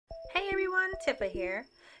everyone, Tippa here.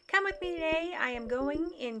 Come with me today. I am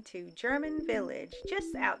going into German Village,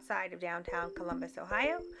 just outside of downtown Columbus,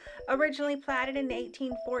 Ohio. Originally platted in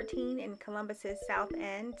 1814 in Columbus's south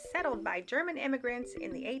end, settled by German immigrants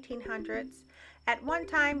in the 1800s. At one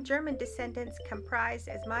time, German descendants comprised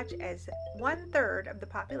as much as 1/3 of the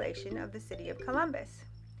population of the city of Columbus.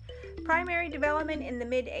 Primary development in the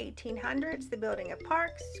mid-1800s, the building of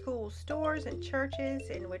parks, schools, stores, and churches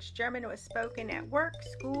in which German was spoken at work,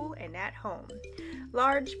 school, and at home.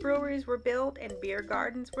 Large breweries were built and beer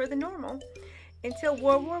gardens were the normal until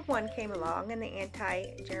World War I came along and the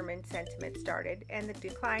anti-German sentiment started and the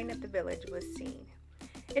decline of the village was seen.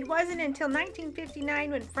 It wasn't until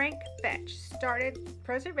 1959 when Frank Fetch started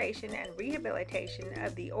preservation and rehabilitation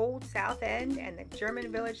of the old South End and the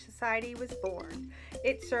German Village Society was born.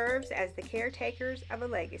 It serves as the caretakers of a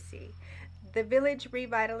legacy. The village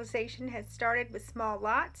revitalization has started with small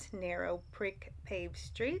lots, narrow brick paved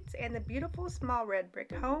streets, and the beautiful small red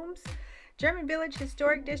brick homes. German Village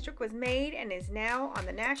Historic District was made and is now on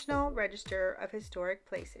the National Register of Historic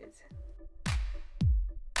Places.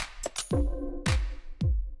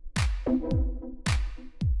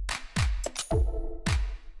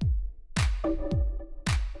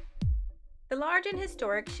 The large and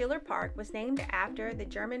historic Schiller Park was named after the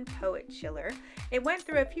German poet Schiller. It went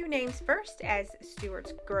through a few names, first as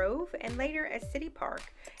Stewart's Grove and later as City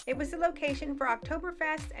Park. It was the location for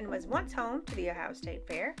Oktoberfest and was once home to the Ohio State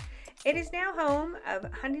Fair. It is now home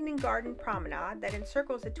of Huntington Garden Promenade that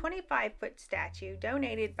encircles a 25-foot statue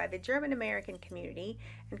donated by the German-American community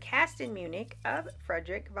and cast in Munich of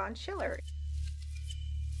Friedrich von Schiller.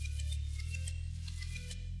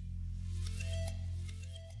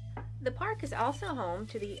 The park is also home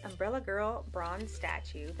to the Umbrella Girl bronze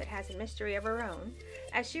statue that has a mystery of her own,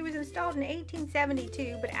 as she was installed in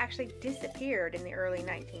 1872 but actually disappeared in the early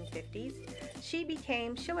 1950s. She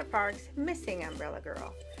became Schiller Park's missing Umbrella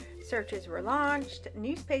Girl. Searches were launched,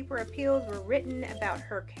 newspaper appeals were written about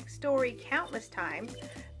her story countless times,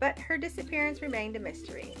 but her disappearance remained a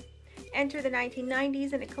mystery. Enter the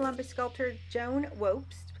 1990s and a Columbus sculptor, Joan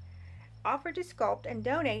Wopst, offered to sculpt and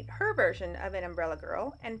donate her version of an Umbrella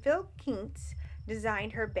Girl, and Phil Keentz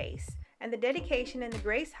designed her base, and the dedication in the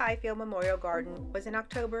Grace Highfield Memorial Garden was in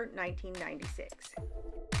October 1996.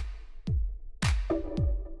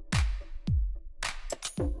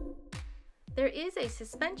 There is a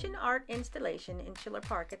suspension art installation in Schiller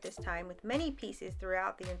Park at this time with many pieces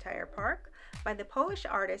throughout the entire park by the Polish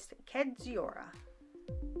artist Kedziora.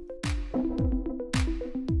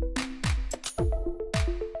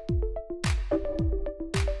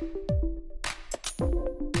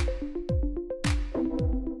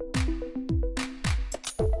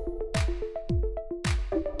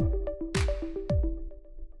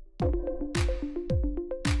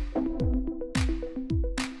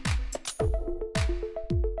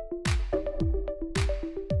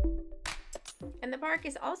 And the park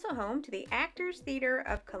is also home to the Actors Theater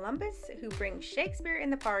of Columbus, who brings Shakespeare in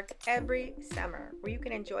the park every summer, where you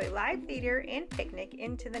can enjoy live theater and picnic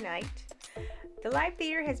into the night. The live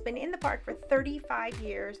theater has been in the park for 35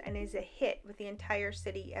 years and is a hit with the entire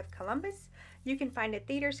city of Columbus. You can find a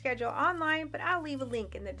theater schedule online, but I'll leave a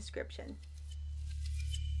link in the description.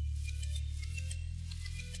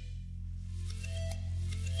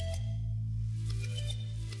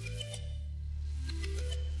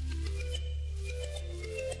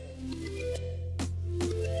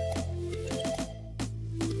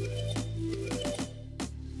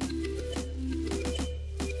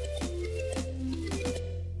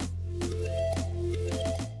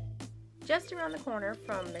 Just around the corner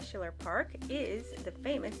from the Schiller Park is the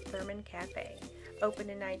famous Thurman Cafe. Opened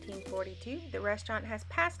in 1942, the restaurant has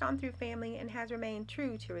passed on through family and has remained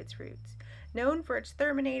true to its roots. Known for its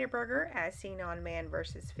Thurmanator burger, as seen on Man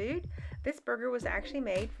vs. Food, this burger was actually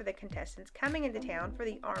made for the contestants coming into town for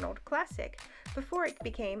the Arnold Classic, before it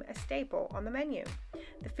became a staple on the menu.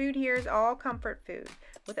 The food here is all comfort food.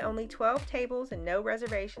 With only 12 tables and no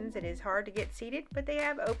reservations, it is hard to get seated, but they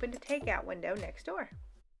have opened a takeout window next door.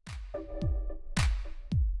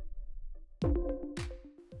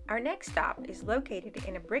 Our next stop is located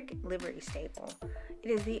in a brick livery stable. It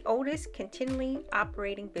is the oldest continually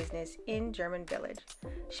operating business in German Village.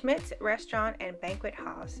 Schmidts Restaurant and Banquet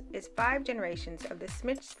House is 5 generations of the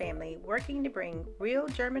Schmidts family working to bring real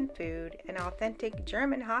German food and authentic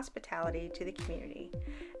German hospitality to the community.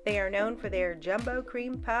 They are known for their jumbo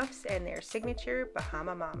cream puffs and their signature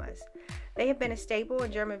Bahama Mamas. They have been a staple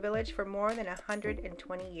in German Village for more than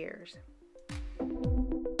 120 years.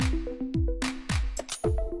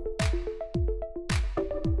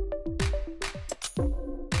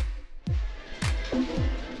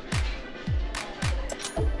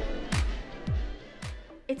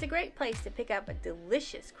 It's a great place to pick up a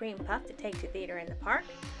delicious cream puff to take to theater in the park.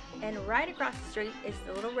 And right across the street is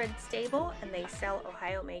the Little Red Stable, and they sell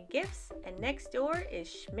Ohio-made gifts. And next door is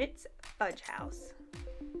Schmidt's Fudge House.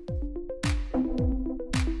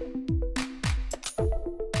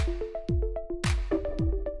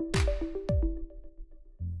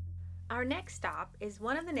 Our next stop is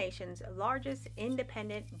one of the nation's largest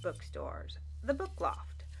independent bookstores, the Book Loft.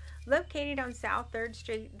 Located on South 3rd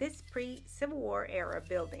Street, this pre-Civil War era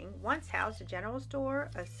building once housed a general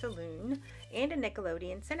store, a saloon, and a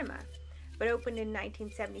Nickelodeon cinema. But opened in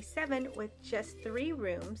 1977 with just 3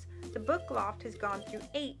 rooms, the Book Loft has gone through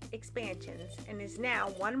 8 expansions and is now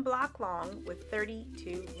 1 block long with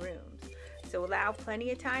 32 rooms. So allow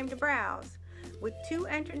plenty of time to browse. With 2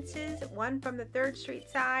 entrances, one from the 3rd Street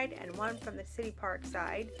side and one from the City Park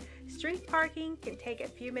side, street parking can take a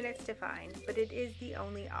few minutes to find, but it is the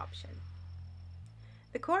only option.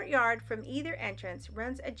 The courtyard from either entrance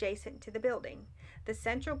runs adjacent to the building. The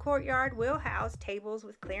central courtyard will house tables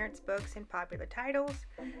with clearance books and popular titles.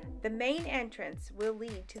 The main entrance will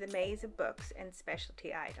lead to the maze of books and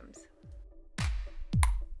specialty items.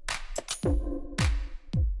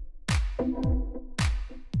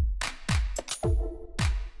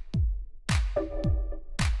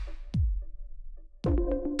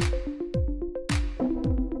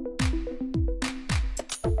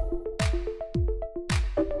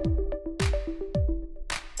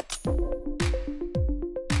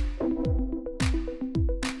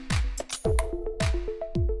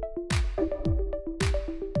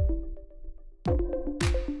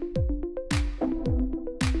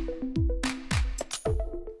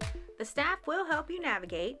 The staff will help you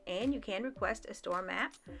navigate, and you can request a store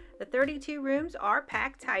map. The 32 rooms are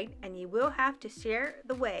packed tight, and you will have to share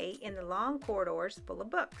the way in the long corridors full of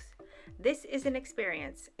books. This is an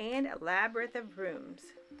experience and a labyrinth of rooms.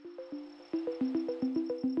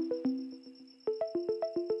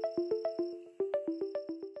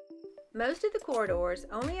 Most of the corridors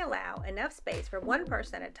only allow enough space for 1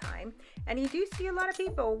 person at a time, and you do see a lot of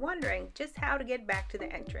people wondering just how to get back to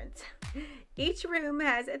the entrance. Each room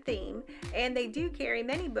has a theme, and they do carry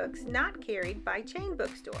many books not carried by chain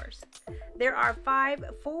bookstores. There are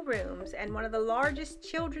 5 full rooms and one of the largest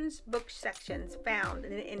children's book sections found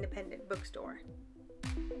in an independent bookstore.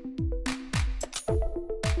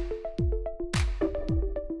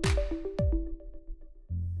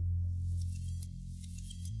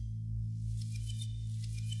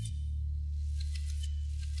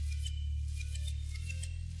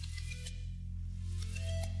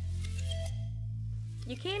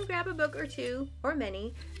 You can grab a book or 2 or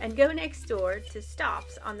many and go next door to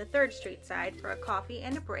Stops on the 3rd Street side for a coffee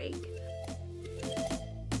and a break.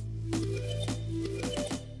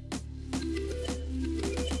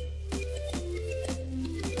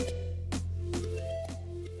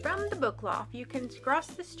 From the Book Loft, you can cross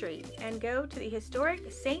the street and go to the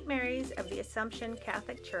historic St. Mary's of the Assumption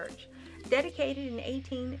Catholic Church, dedicated in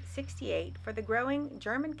 1868 for the growing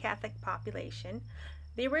German Catholic population.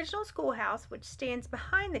 The original schoolhouse, which stands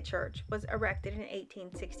behind the church, was erected in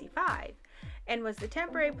 1865 and was the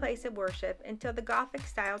temporary place of worship until the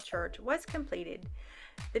Gothic-style church was completed.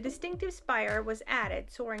 The distinctive spire was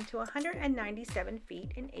added, soaring to 197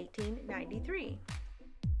 feet in 1893.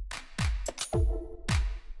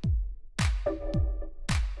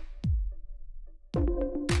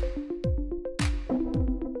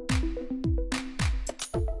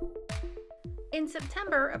 In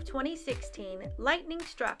September of 2016, lightning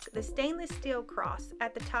struck the stainless steel cross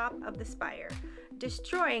at the top of the spire,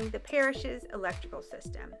 destroying the parish's electrical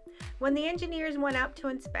system. When the engineers went up to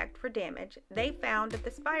inspect for damage, they found that the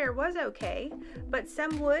spire was okay, but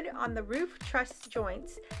some wood on the roof truss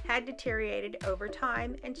joints had deteriorated over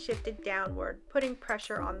time and shifted downward, putting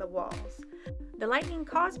pressure on the walls. The lightning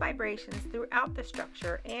caused vibrations throughout the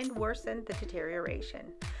structure and worsened the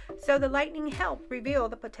deterioration. So the lightning helped reveal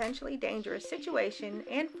the potentially dangerous situation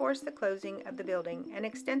and forced the closing of the building and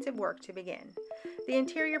extensive work to begin. The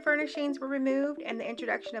interior furnishings were removed and the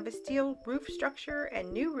introduction of a steel roof structure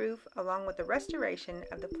and new roof, along with the restoration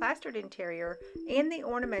of the plastered interior and the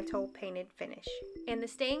ornamental painted finish. And the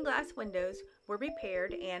stained glass windows were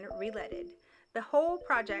repaired and re-leaded. The whole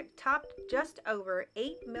project topped just over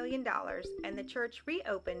 $8 million, and the church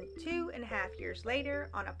reopened 2.5 years later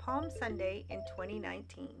on a Palm Sunday in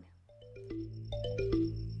 2019.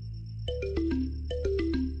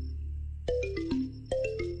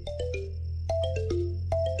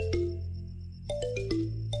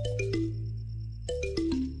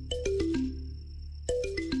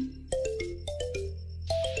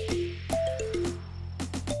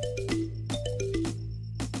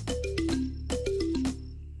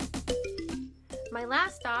 My My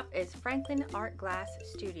last stop is Franklin Art Glass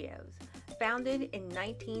Studios, founded in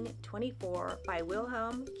 1924 by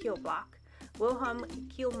Wilhelm Kielblock, Wilhelm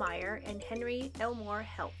Kielmeyer, and Henry Elmore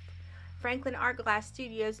Help. Franklin Art Glass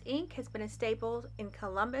Studios, Inc. has been a staple in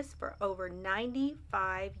Columbus for over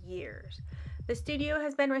 95 years. The studio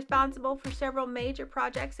has been responsible for several major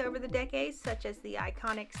projects over the decades, such as the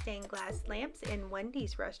iconic stained glass lamps in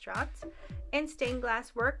Wendy's restaurants, and stained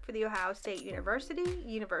glass work for the Ohio State University,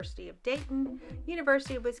 University of Dayton,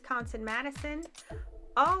 University of Wisconsin-Madison.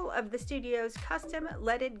 All of the studio's custom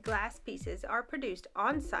leaded glass pieces are produced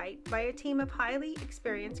on-site by a team of highly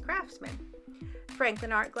experienced craftsmen.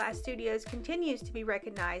 Franklin Art Glass Studios continues to be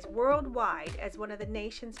recognized worldwide as one of the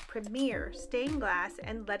nation's premier stained glass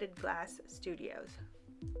and leaded glass studios.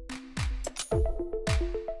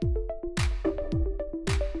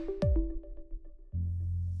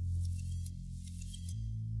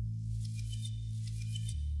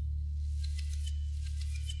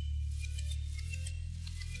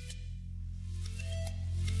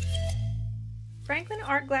 Franklin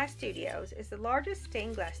Art Glass Studios is the largest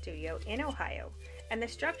stained glass studio in Ohio, and the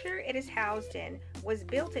structure it is housed in was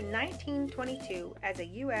built in 1922 as a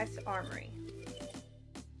U.S. armory.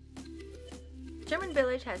 German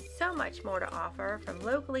Village has so much more to offer, from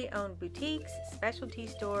locally owned boutiques, specialty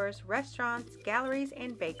stores, restaurants, galleries,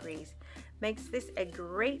 and bakeries. Makes this a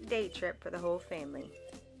great day trip for the whole family.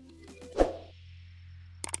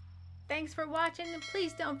 Thanks for watching, and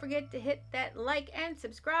please don't forget to hit that like and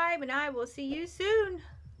subscribe, and I will see you soon.